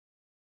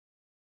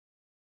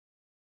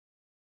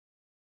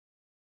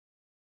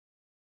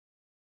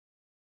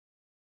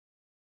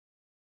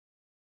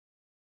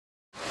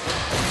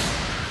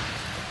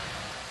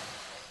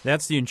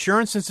That's the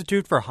Insurance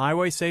Institute for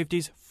Highway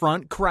Safety's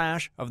front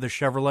crash of the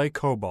Chevrolet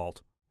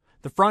Cobalt.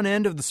 The front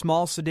end of the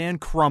small sedan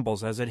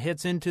crumbles as it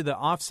hits into the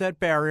offset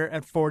barrier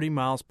at 40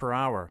 miles per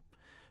hour.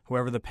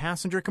 However, the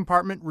passenger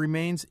compartment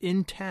remains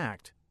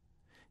intact.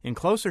 In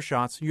closer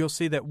shots, you'll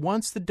see that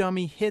once the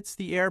dummy hits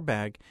the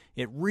airbag,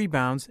 it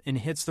rebounds and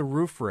hits the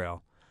roof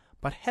rail,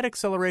 but head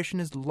acceleration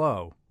is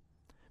low.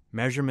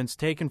 Measurements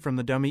taken from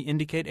the dummy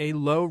indicate a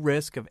low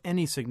risk of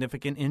any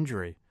significant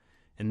injury.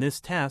 In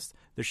this test,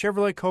 the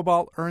Chevrolet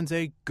Cobalt earns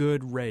a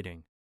good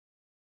rating.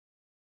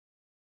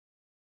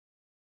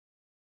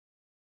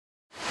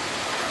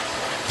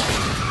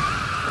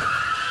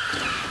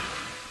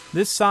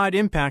 This side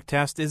impact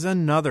test is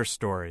another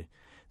story.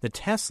 The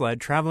test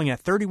sled, traveling at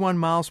 31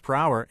 miles per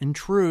hour,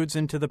 intrudes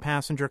into the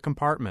passenger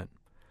compartment.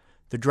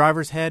 The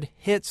driver's head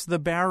hits the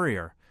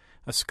barrier.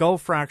 A skull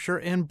fracture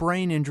and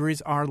brain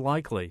injuries are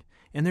likely,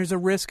 and there's a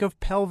risk of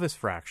pelvis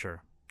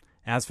fracture.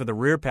 As for the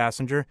rear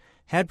passenger,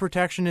 head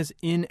protection is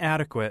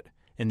inadequate,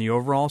 and the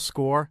overall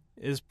score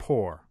is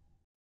poor.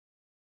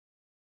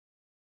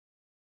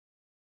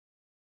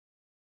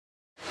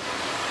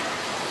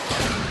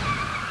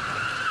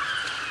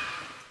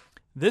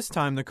 This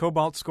time the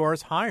Cobalt score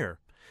is higher.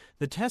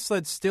 The test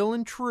sled still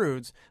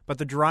intrudes, but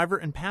the driver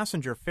and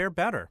passenger fare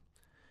better.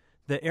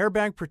 The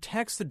airbag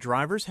protects the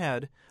driver's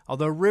head,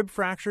 although rib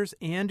fractures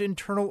and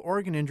internal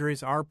organ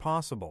injuries are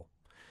possible.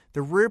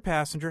 The rear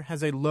passenger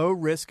has a low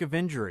risk of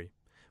injury.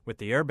 With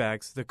the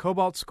airbags, the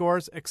Cobalt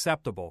scores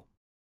acceptable.